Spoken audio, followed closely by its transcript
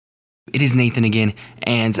It is Nathan again,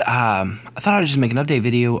 and I thought I'd just make an update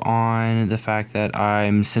video on the fact that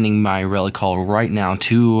I'm sending my relic call right now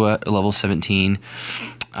to level 17,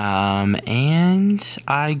 and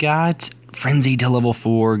I got Frenzy to level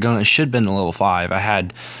 4, it should have been to level 5. I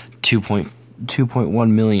had 2.1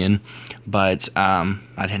 million, but I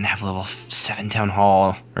didn't have level 7 Town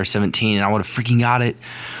Hall, or 17, and I would have freaking got it.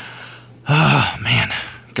 Oh, man.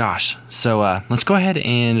 Gosh. So let's go ahead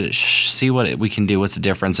and see what we can do. What's the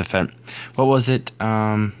difference? What was it?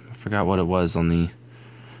 I forgot what it was on the.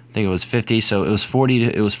 I think it was 50. So it was 40.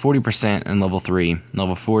 It was 40% in level 3.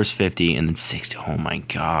 Level 4 is 50, and then 60. Oh my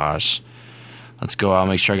gosh. Let's go. I'll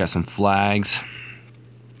make sure I got some flags.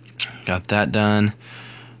 Got that done.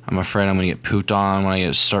 I'm afraid I'm gonna get pooped on when I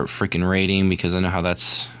start freaking raiding because I know how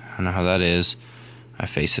that is. I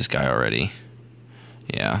faced this guy already.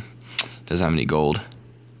 Yeah. Doesn't have any gold.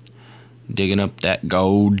 Digging up that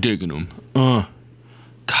gold, digging them.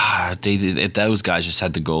 God, if those guys just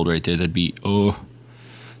had the gold right there, that'd be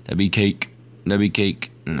cake. That'd be cake.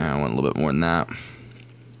 No, I want a little bit more than that.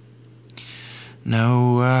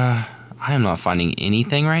 No, I am not finding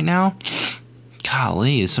anything right now.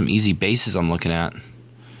 Golly, there's some easy bases I'm looking at.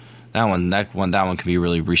 That one can be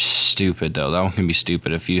really stupid though. That one can be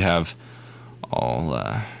stupid if you have all.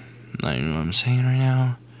 I don't know what I'm saying right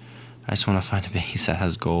now. I just want to find a base that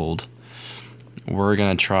has gold. We're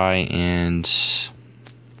gonna try and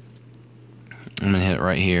I'm gonna hit it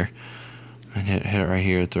right here. I'm gonna hit it right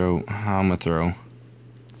here. I'm gonna throw.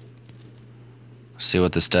 See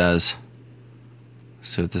what this does.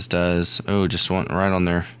 Oh, just went right on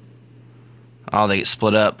there. Oh, they get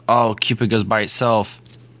split up. Oh, Cupid goes by itself.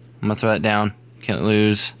 I'm gonna throw that down. Can't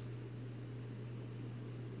lose.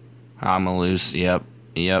 I'm gonna lose. Yep.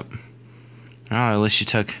 Oh, at least you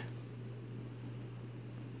took.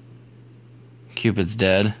 Cupid's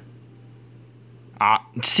dead.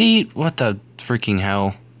 See? What the freaking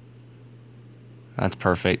hell? That's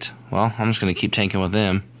perfect. Well, I'm just gonna keep tanking with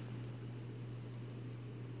them.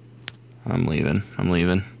 I'm leaving.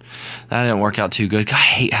 That didn't work out too good. God, I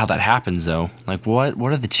hate how that happens, though. Like, what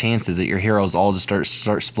are the chances that your heroes all just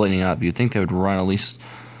start splitting up? You'd think they would run at least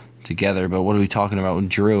together, but what are we talking about when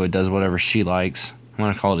Druid does whatever she likes? I'm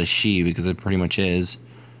gonna call it a she because it pretty much is.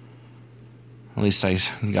 At least I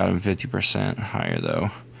got him 50% higher, though.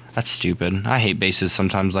 That's stupid. I hate bases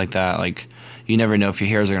sometimes like that. Like, you never know if your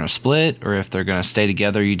heroes are going to split or if they're going to stay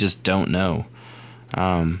together. You just don't know.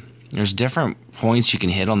 There's different points you can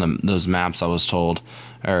hit on those maps, I was told.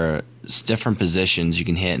 Or different positions you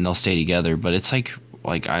can hit and they'll stay together. But it's like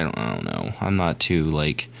I don't know. I'm not too,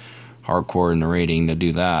 hardcore in the rating to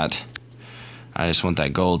do that. I just want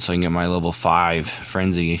that gold so I can get my level 5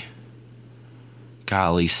 Frenzy.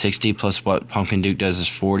 Golly, 60 plus what Pumpkin Duke does is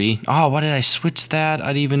 40. Oh, why did I switch that?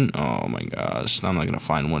 Oh my gosh. Now I'm not going to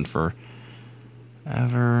find one for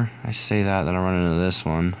ever. I say that, then I run into this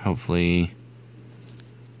one. Hopefully.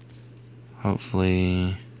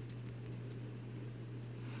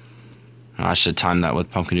 I should time that with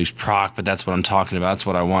Pumpkin Duke's proc, but that's what I'm talking about. That's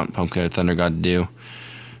what I want Pumpkin Thunder God to do.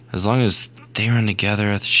 As long as they run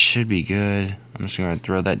together, it should be good. I'm just going to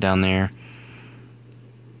throw that down there.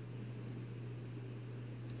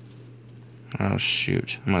 Oh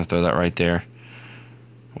shoot, I'm gonna throw that right there.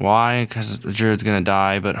 Why? Because Druid's gonna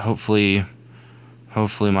die, but hopefully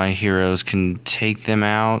my heroes can take them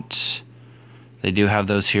out. They do have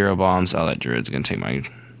those hero bombs. Oh, that Druid's gonna take my.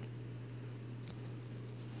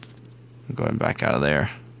 I'm going back out of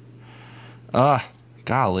there.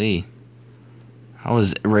 Golly. I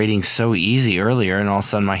was raiding so easy earlier, and all of a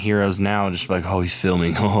sudden my heroes now just like, oh, he's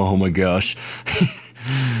filming. Oh my gosh.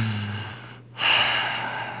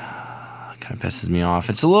 Kind of pisses me off.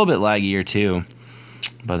 It's a little bit laggier too,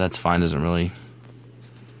 but that's fine. Not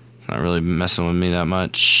really messing with me that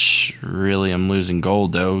much. Really, I'm losing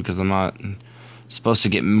gold though because I'm not supposed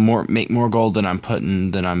to make more gold than I'm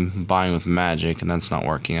buying with magic, and that's not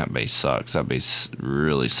working. That base sucks. That base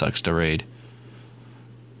really sucks to raid.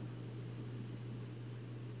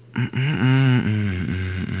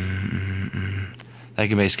 That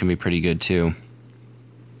base can be pretty good too.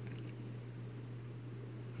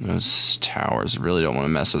 Those towers really don't want to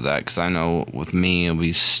mess with that because I know with me it'll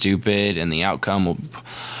be stupid and the outcome will.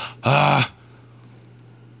 I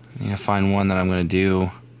need to find one that I'm going to do.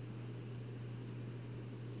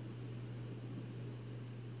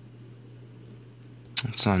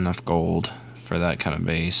 It's not enough gold for that kind of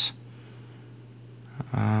base.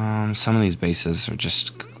 Some of these bases are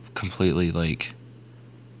just completely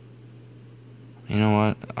you know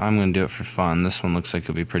what? I'm going to do it for fun. This one looks like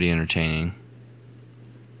it'll be pretty entertaining.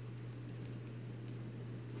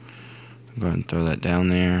 Go ahead and throw that down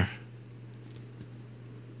there.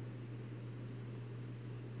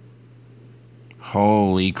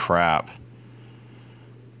 Holy crap.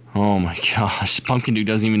 Oh my gosh. Pumpkin Dude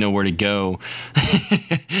doesn't even know where to go.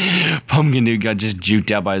 Pumpkin Dude got just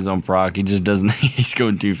juked out by his own proc. He just doesn't. He's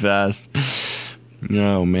going too fast.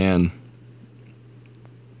 Oh man.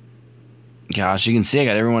 Gosh, you can see I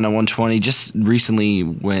got everyone at 120. Just recently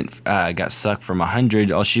got sucked from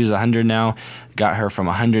 100. Oh, she's 100 now. Got her from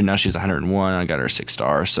 100. Now she's 101. I got her 6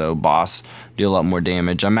 star. So boss, do a lot more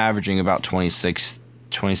damage. I'm averaging about 26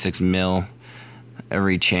 mil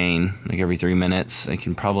every chain, like every 3 minutes. I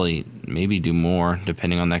can probably maybe do more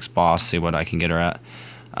depending on next boss. See what I can get her at.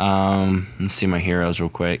 Let's see my heroes real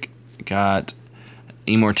quick. Got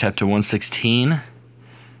Emortep to 116.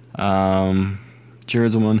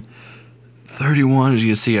 Jared's one. 31, as you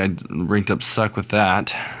can see, I ranked up suck with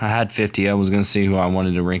that. I had 50. I was going to see who I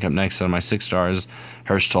wanted to rank up next on my 6 stars.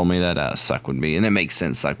 Hirsch told me that suck would be, and it makes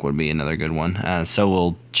sense, suck would be another good one. So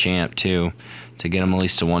will champ, too, to get him at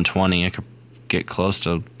least to 120. I could get close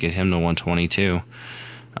to get him to 122.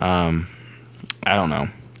 I don't know.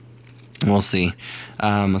 We'll see.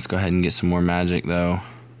 Let's go ahead and get some more magic, though.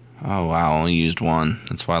 Oh, wow, I only used 1.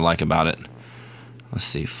 That's what I like about it. Let's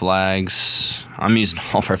see, flags. I'm using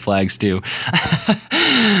all of our flags too.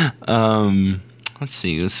 Let's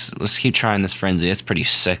see. Let's keep trying this frenzy. It's pretty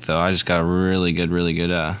sick though. I just got a really good.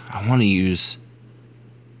 I want to use.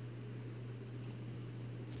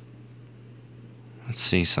 Let's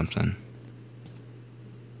see something.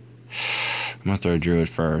 I'm gonna throw Druid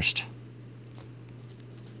first.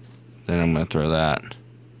 Then I'm gonna throw that.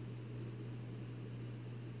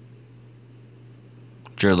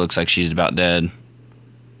 Druid looks like she's about dead.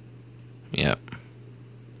 Yep.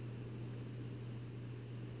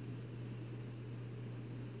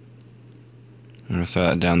 I'm gonna throw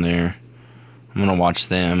that down there. I'm gonna watch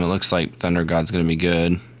them. It looks like Thunder God's gonna be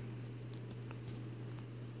good.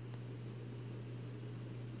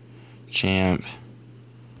 Champ.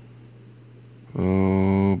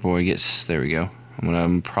 Oh boy, there we go.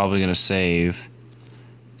 I'm probably gonna save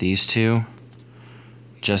these 2.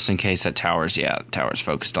 Just in case that tower's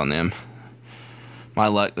focused on them. My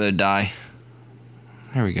luck, they'd die.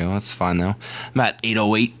 There we go, that's fine though. I'm at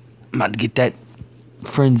 808. I'm about to get that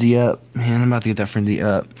frenzy up. Man, I'm about to get that frenzy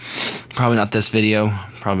up. Probably not this video.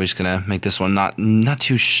 Probably just gonna make this one not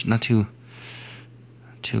too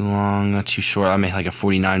long, not too short. I made like a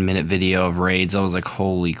 49-minute video of raids. I was like,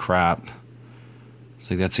 holy crap. It's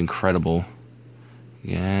like, that's incredible.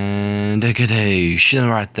 And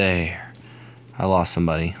right there. I lost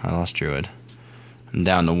somebody. I lost Druid. I'm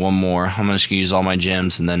down to 1 more. I'm just gonna use all my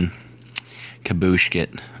gems and then kaboosh it.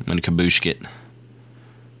 I'm gonna kaboosh it.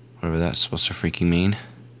 Whatever that's supposed to freaking mean.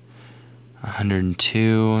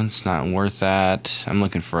 102. It's not worth that. I'm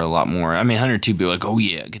looking for a lot more. I mean, 102 be like, oh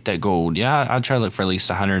yeah, get that gold. Yeah, I'll try to look for at least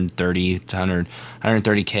 130 to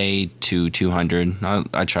 130k to 200.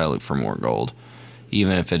 I try to look for more gold,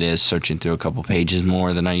 even if it is searching through a couple pages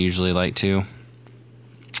more than I usually like to.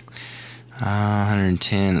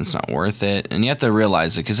 110, it's not worth it. And you have to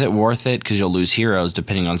realize it. Is it worth it? Because you'll lose heroes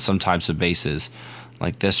depending on some types of bases.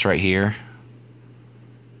 Like this right here.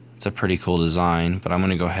 It's a pretty cool design. But I'm going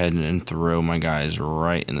to go ahead and throw my guys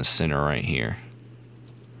right in the center right here.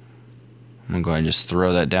 I'm going to go ahead and just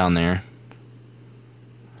throw that down there.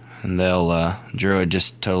 And they'll, Druid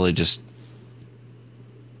just totally just...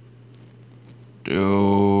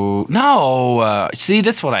 No! See,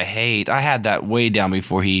 that's what I hate. I had that way down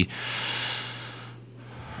before he...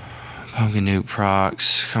 Pumpkin Nuke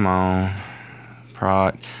procs, come on,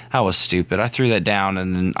 proc. That was stupid. I threw that down,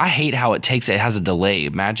 and then I hate how it has a delay.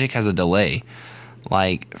 Magic has a delay.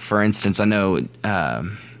 Like, for instance, I know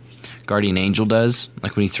Guardian Angel does.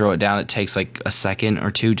 Like, when you throw it down, it takes like a second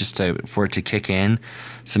or 2 just for it to kick in.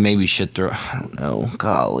 So maybe you should throw. I don't know.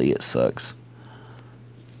 Golly, it sucks.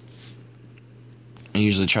 I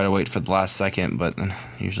usually try to wait for the last second, but it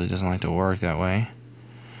usually doesn't like to work that way.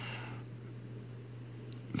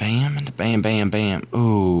 Bam, and bam, bam, bam.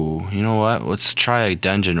 Ooh, you know what? Let's try a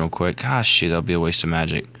dungeon real quick. Gosh, shoot, that'll be a waste of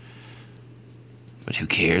magic. But who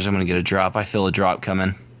cares? I'm going to get a drop. I feel a drop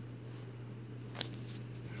coming.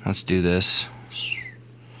 Let's do this.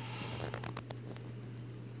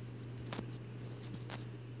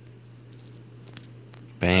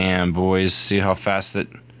 Bam, boys. See how fast it...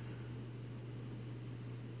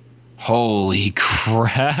 Holy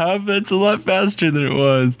crap, that's a lot faster than it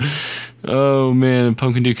was. Oh man,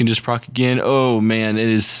 Pumpkin Dude can just proc again. Oh man, it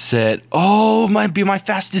is set. Oh, might be my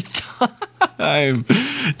fastest time.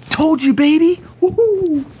 Told you, baby.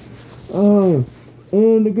 Woohoo!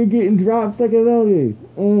 And they're getting dropped like a lolly.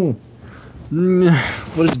 What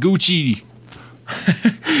is Gucci?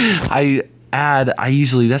 add,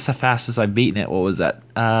 that's the fastest I've beaten it. What was that?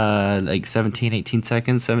 Like 17, 18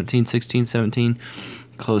 seconds, 17, 16, 17,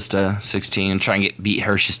 close to 16. I'm trying to beat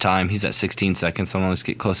Hirsch's time. He's at 16 seconds, so I want to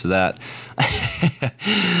get close to that.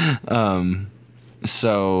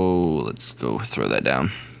 So let's go throw that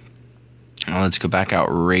down. Let's go back out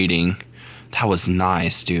raiding. That was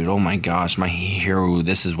nice, dude. Oh my gosh, my hero.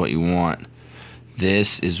 This is what you want.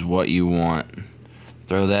 This is what you want.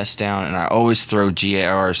 Throw this down, and I always throw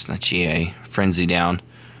Frenzy down.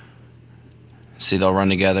 See, they'll run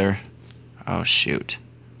together. Oh, shoot.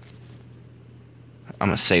 I'm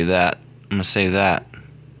gonna save that.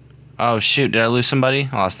 Oh, shoot, did I lose somebody?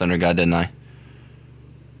 I lost Thunder God, didn't I?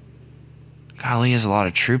 Golly, he has a lot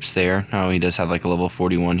of troops there. No, he does have like a level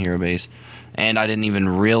 41 hero base. And I didn't even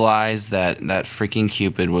realize that freaking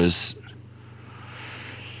Cupid was...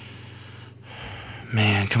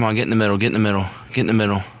 Man, come on, get in the middle.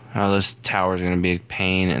 Oh, those towers are going to be a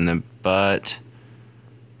pain in the butt.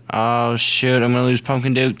 Oh, shoot, I'm going to lose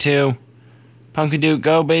Pumpkin Duke, too. Pumpkin Duke,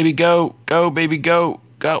 go, baby, go. Go, baby, go.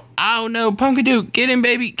 Go. Oh, no, Pumpkin Duke, get him,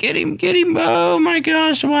 baby. Get him. Oh, my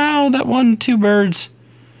gosh, wow, that won 2 birds.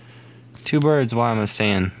 2 birds, why am I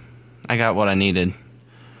saying? I got what I needed.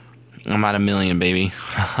 I'm at 1 million, baby.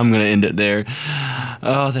 I'm going to end it there.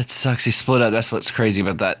 Oh, that sucks. He split up. That's what's crazy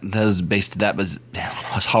about that. That was based. That was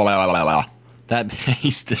that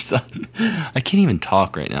based is. I can't even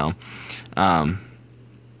talk right now.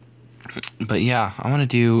 But yeah, I want to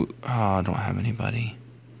do. Oh, I don't have anybody.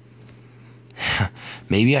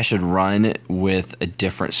 Maybe I should run with a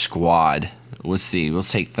different squad. Let's see.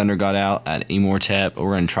 Let's take Thunder God out at Immortep.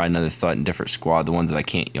 We're gonna try another different squad. The ones that I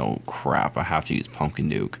can't. Crap. I have to use Pumpkin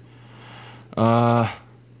Duke. Well.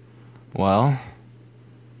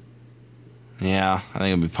 Yeah, I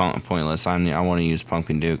think it'll be pointless. I want to use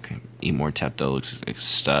Pumpkin Duke. Immortep though looks like a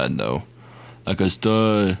stud though. Like a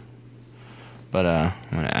stud. But I'm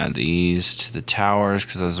going to add these to the towers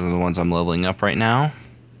because those are the ones I'm leveling up right now.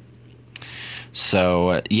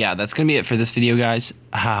 So, yeah, that's going to be it for this video, guys.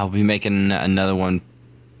 I'll be making another one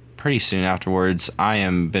pretty soon afterwards. I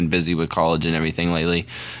am been busy with college and everything lately.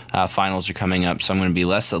 Finals are coming up, so I'm going to be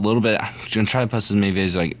I'm going to try to post as many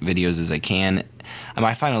videos as I can.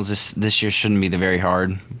 My finals this year shouldn't be very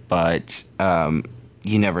hard, but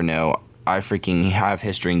you never know. I freaking have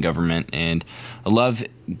history and government, and I love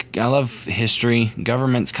history.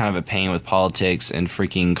 Government's kind of a pain with politics and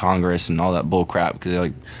freaking Congress and all that bull crap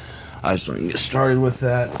because I just don't even get started with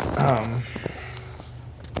that.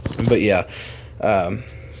 But yeah,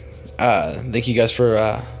 thank you guys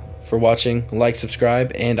for watching. Like,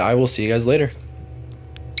 subscribe, and I will see you guys later.